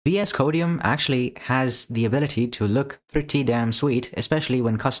VS Codium actually has the ability to look pretty damn sweet, especially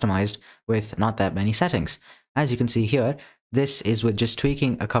when customized with not that many settings. As you can see here, this is with just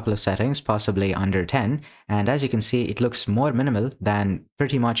tweaking a couple of settings, possibly under 10, and as you can see, it looks more minimal than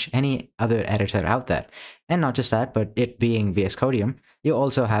pretty much any other editor out there. And not just that, but it being VS Codium, you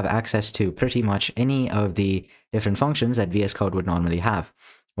also have access to pretty much any of the different functions that VS Code would normally have,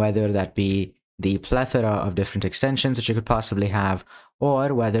 whether that be the plethora of different extensions that you could possibly have,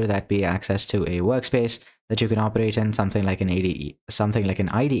 or whether that be access to a workspace that you can operate in, something like an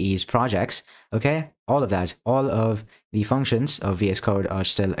IDE's projects. Okay, all of that, all of the functions of VS Code are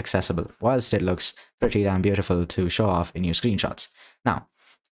still accessible, whilst it looks pretty damn beautiful to show off in your screenshots. Now,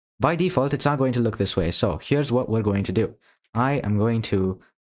 by default, it's not going to look this way. So here's what we're going to do. I am going to,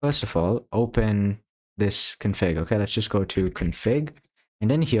 first of all, open this config. Okay, let's just go to config.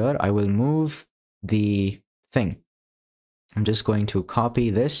 And in here, I will move the thing. I'm just going to copy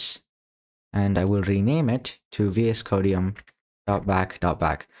this and I will rename it to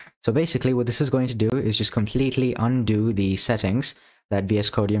vscodium.back.back. So basically what this is going to do is just completely undo the settings that VS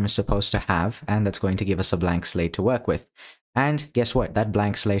Codium is supposed to have, and that's going to give us a blank slate to work with. And guess what? That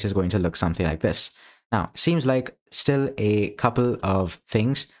blank slate is going to look something like this. Now, seems like still a couple of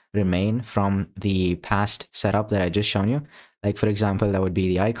things remain from the past setup that I just shown you. Like, for example, that would be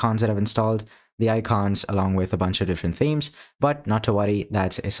the icons that I've installed, the icons along with a bunch of different themes, but not to worry,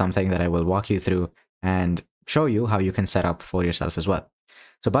 that is something that I will walk you through and show you how you can set up for yourself as well.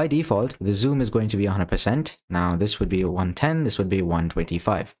 So by default, the zoom is going to be 100%. Now this would be 110, this would be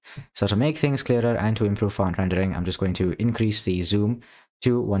 125. So to make things clearer and to improve font rendering, I'm just going to increase the zoom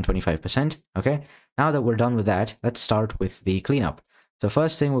to 125%. Okay, now that we're done with that, let's start with the cleanup. So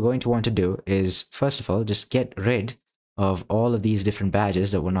first thing we're going to want to do is, first of all, just get rid of all of these different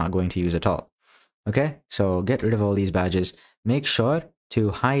badges that we're not going to use at all. Okay, so get rid of all these badges. Make sure to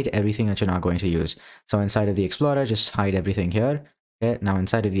hide everything that you're not going to use. So inside of the Explorer, just hide everything here. Okay, now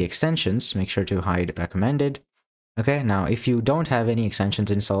inside of the extensions, make sure to hide recommended. Okay, now if you don't have any extensions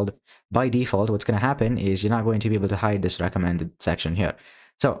installed, by default, what's going to happen is you're not going to be able to hide this recommended section here.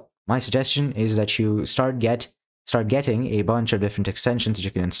 So my suggestion is that you start getting a bunch of different extensions that you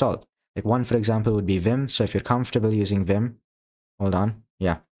can install. Like one, for example, would be Vim. So if you're comfortable using Vim, hold on,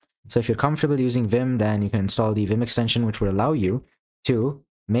 yeah. So if you're comfortable using Vim, then you can install the Vim extension, which will allow you to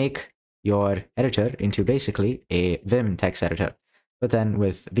make your editor into basically a Vim text editor, but then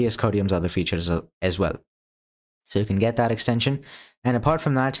with VS Codium's other features as well. So you can get that extension. And apart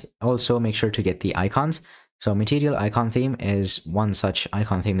from that, also make sure to get the icons. So material icon theme is one such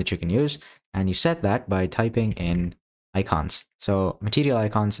icon theme that you can use. And you set that by typing in icons. So material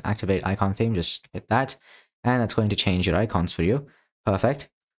icons, activate icon theme, just hit that. And that's going to change your icons for you. Perfect.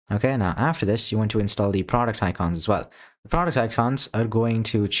 Okay, now after this, you want to install the product icons as well. The product icons are going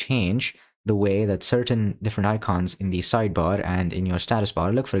to change the way that certain different icons in the sidebar and in your status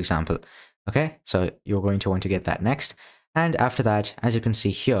bar look, for example. Okay, so you're going to want to get that next. And after that, as you can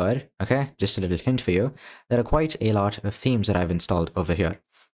see here, okay, just a little hint for you, there are quite a lot of themes that I've installed over here.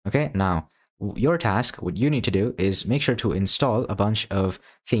 Okay, now your task, what you need to do is make sure to install a bunch of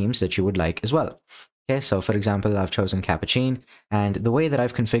themes that you would like as well. Okay, so for example, I've chosen Cappuccin, and the way that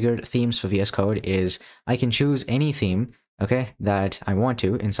I've configured themes for VS Code is I can choose any theme, okay, that I want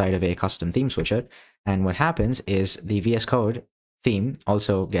to inside of a custom theme switcher, and what happens is the VS Code theme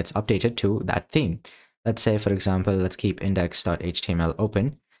also gets updated to that theme. Let's say, for example, let's keep index.html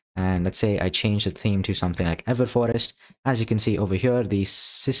open, and let's say I change the theme to something like Everforest. As you can see over here, the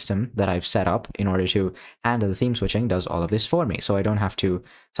system that I've set up in order to handle the theme switching does all of this for me. So I don't have to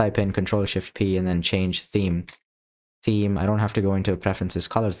type in Control-Shift-P and then change theme. I don't have to go into preferences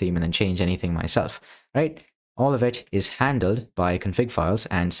color theme and then change anything myself, right? All of it is handled by config files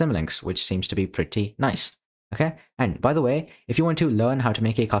and symlinks, which seems to be pretty nice. Okay, and by the way, if you want to learn how to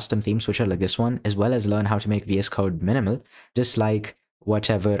make a custom theme switcher like this one, as well as learn how to make VS Code minimal, just like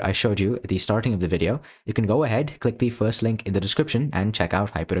whatever I showed you at the starting of the video, you can go ahead, click the first link in the description and check out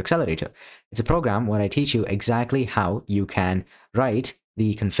Hyper Accelerator. It's a program where I teach you exactly how you can write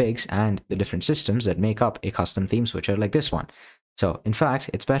the configs and the different systems that make up a custom theme switcher like this one. So in fact,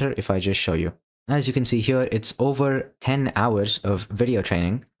 it's better if I just show you. As you can see here, it's over 10 hours of video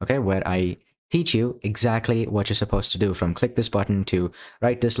training, okay, where I teach you exactly what you're supposed to do, from click this button to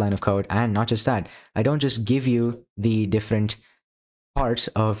write this line of code. And not just that, I don't just give you the different parts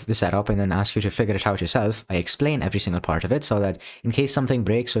of the setup and then ask you to figure it out yourself. I explain every single part of it so that in case something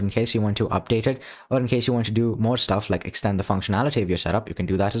breaks, or in case you want to update it, or in case you want to do more stuff like extend the functionality of your setup, you can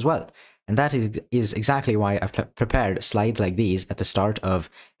do that as well. And that is exactly why I've prepared slides like these at the start of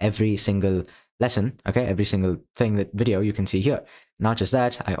every single lesson, okay, every single thing, that video you can see here. Not just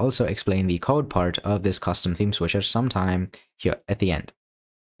that, I also explain the code part of this custom theme switcher sometime here at the end.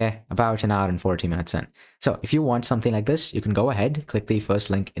 Okay, about an hour and 40 minutes in. So if you want something like this, you can go ahead, click the first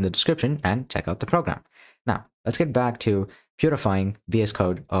link in the description and check out the program. Now, let's get back to purifying VS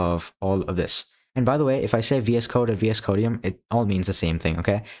Code of all of this. And by the way, if I say VS Code or VS Codium, it all means the same thing,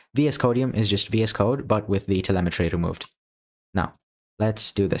 okay? VS Codium is just VS Code, but with the telemetry removed. Now,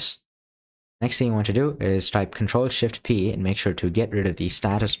 let's do this. Next thing you want to do is type Control-Shift-P and make sure to get rid of the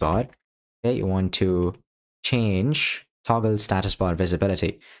status bar. Okay, you want to change toggle status bar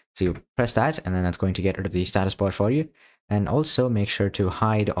visibility. So you press that, and then that's going to get rid of the status bar for you. And also make sure to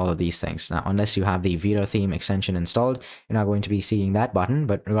hide all of these things. Now, unless you have the Vero theme extension installed, you're not going to be seeing that button,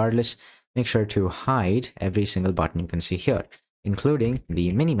 but regardless, make sure to hide every single button you can see here, including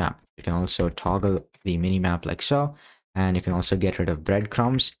the minimap. You can also toggle the minimap like so, and you can also get rid of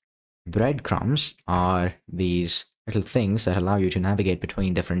breadcrumbs. Breadcrumbs are these little things that allow you to navigate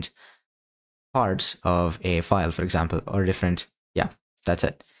between different parts of a file, for example, or different, yeah, that's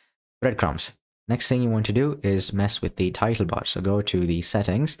it. Breadcrumbs. Next thing you want to do is mess with the title bar. So go to the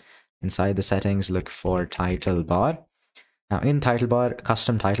settings. Inside the settings, look for title bar. Now in title bar,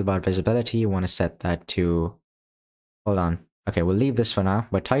 custom title bar visibility, you want to set that to, hold on. Okay, we'll leave this for now,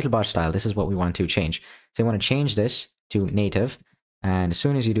 but title bar style, this is what we want to change. So you want to change this to native. And as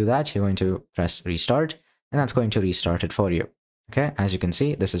soon as you do that, you're going to press restart, and that's going to restart it for you. Okay, as you can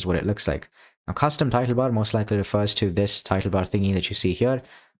see, this is what it looks like. Now, custom title bar most likely refers to this title bar thingy that you see here.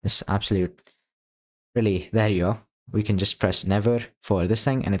 This absolute, really, there you go. We can just press never for this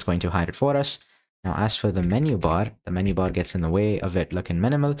thing, and it's going to hide it for us. Now, as for the menu bar gets in the way of it looking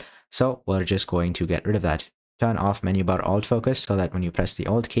minimal, so we're just going to get rid of that. Turn off menu bar alt focus so that when you press the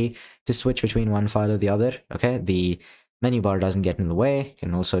alt key to switch between one file or the other, okay, the menu bar doesn't get in the way. You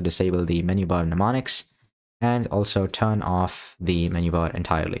can also disable the menu bar mnemonics and also turn off the menu bar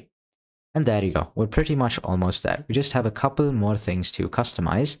entirely. And there you go. We're pretty much almost there. We just have a couple more things to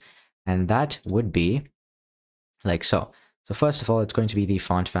customize, and that would be like so. So first of all, it's going to be the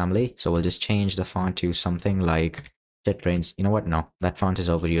font family. So we'll just change the font to something like JetBrains. You know what? No, that font is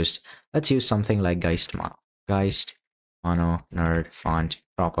overused. Let's use something like Geist Mono Nerd Font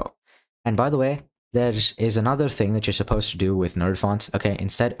Propo. And by the way, there is another thing that you're supposed to do with nerd fonts. Okay,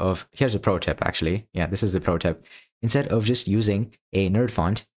 instead of, here's a pro tip actually. Yeah, this is the pro tip. Instead of just using a nerd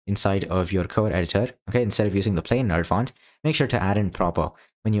font inside of your code editor, okay, instead of using the plain nerd font, make sure to add in Propo.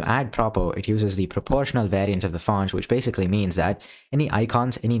 When you add Propo, it uses the proportional variant of the font, which basically means that any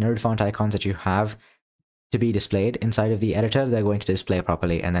icons, any nerd font icons that you have to be displayed inside of the editor, they're going to display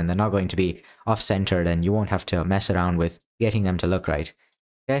properly, and then they're not going to be off-centered, and you won't have to mess around with getting them to look right.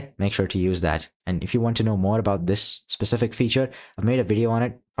 Okay, make sure to use that. And if you want to know more about this specific feature, I've made a video on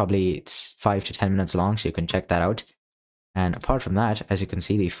it. Probably it's 5 to 10 minutes long, so you can check that out. And apart from that, as you can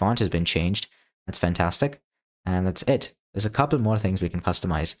see, the font has been changed. That's fantastic. And that's it. There's a couple more things we can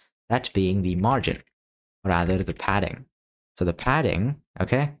customize, that being the margin, or rather the padding. So the padding,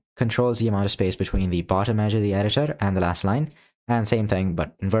 okay, controls the amount of space between the bottom edge of the editor and the last line, and same thing,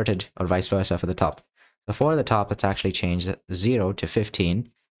 but inverted or vice versa for the top. So for the top, let's actually change 0 to 15.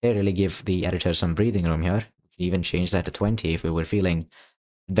 They really give the editor some breathing room here. We can even change that to 20 if we were feeling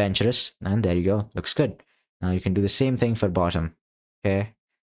adventurous, and there you go, looks good. Now you can do the same thing for bottom. Okay,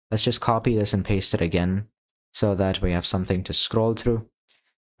 let's just copy this and paste it again so that we have something to scroll through.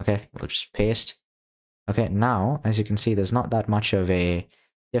 Okay, we'll just paste. Okay, now as you can see, there's not that much of a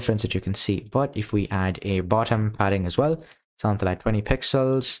difference that you can see, but if we add a bottom padding as well, something like 20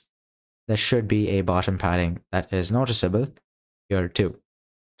 pixels, there should be a bottom padding that is noticeable here too.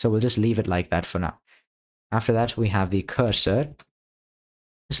 So we'll just leave it like that for now. After that, we have the cursor.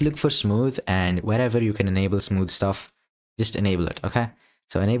 Just look for smooth, and wherever you can enable smooth stuff, just enable it, okay?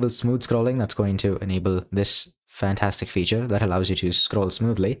 So enable smooth scrolling, that's going to enable this fantastic feature that allows you to scroll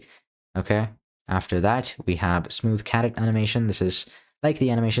smoothly, okay? After that, we have smooth caret animation. This is like the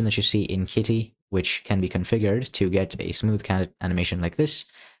animation that you see in Kitty, which can be configured to get a smooth caret animation like this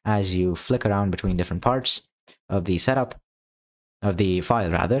as you flick around between different parts of the setup, of the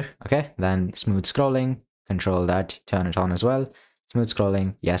file rather, okay? Then smooth scrolling, control that, turn it on as well. Smooth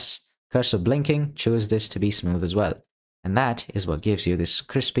scrolling, yes. Cursor blinking, choose this to be smooth as well. And that is what gives you this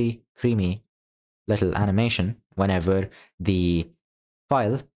crispy, creamy little animation whenever the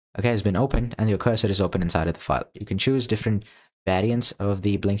file, okay, has been opened and your cursor is open inside of the file. You can choose different variants of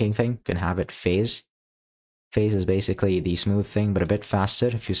the blinking thing. You can have it phase. Phase is basically the smooth thing, but a bit faster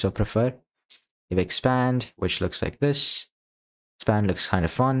if you so prefer. You have expand, which looks like this. Expand looks kind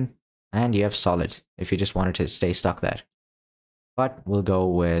of fun. And you have solid, if you just wanted to stay stuck there. But we'll go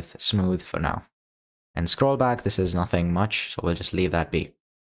with smooth for now. and scroll back. This is nothing much, so we'll just leave that be.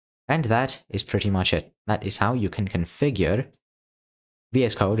 And that is pretty much it. That is how you can configure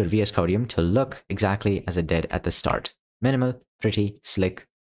VS Code or VS Codium to look exactly as it did at the start. Minimal, pretty, slick,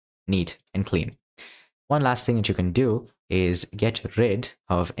 neat, and clean. One last thing that you can do is get rid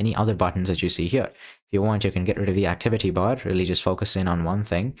of any other buttons that you see here. If you want, you can get rid of the activity bar, really just focus in on one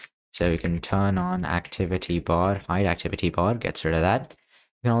thing. So you can turn on activity bar, hide activity bar, gets rid of that.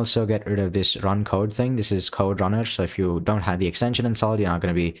 You can also get rid of this run code thing. This is code runner, so if you don't have the extension installed, you're not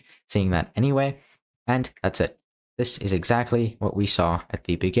going to be seeing that anyway. And that's it. This is exactly what we saw at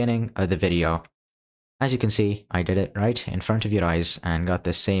the beginning of the video. As you can see, I did it right in front of your eyes and got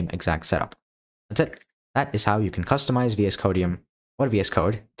the same exact setup. That's it. That is how you can customize VS Codium or VS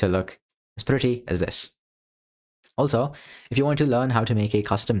Code to look as pretty as this. Also, if you want to learn how to make a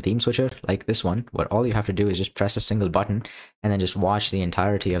custom theme switcher like this one, where all you have to do is just press a single button and then just watch the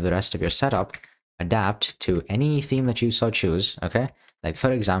entirety of the rest of your setup adapt to any theme that you so choose, okay? Like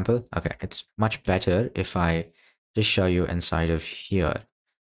for example, okay, it's much better if I just show you inside of here.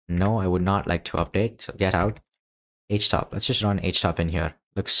 No, I would not like to update, so get out. htop, let's just run htop in here.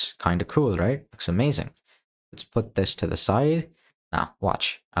 Looks kind of cool, right? Looks amazing. Let's put this to the side. Now,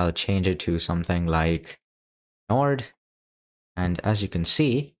 watch. I'll change it to something like Nord. And as you can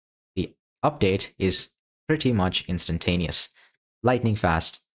see, the update is pretty much instantaneous. Lightning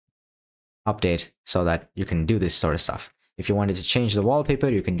fast update so that you can do this sort of stuff. If you wanted to change the wallpaper,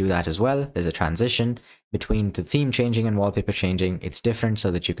 you can do that as well. There's a transition between the theme changing and wallpaper changing. It's different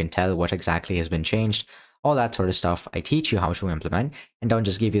so that you can tell what exactly has been changed. All that sort of stuff I teach you how to implement, and don't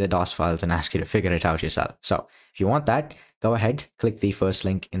just give you the DOS files and ask you to figure it out yourself. So if you want that, go ahead, click the first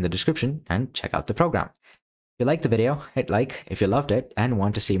link in the description and check out the program. If you liked the video, hit like. If you loved it and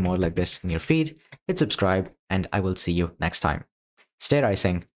want to see more like this in your feed, hit subscribe, and I will see you next time. Stay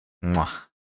rising. Mwah.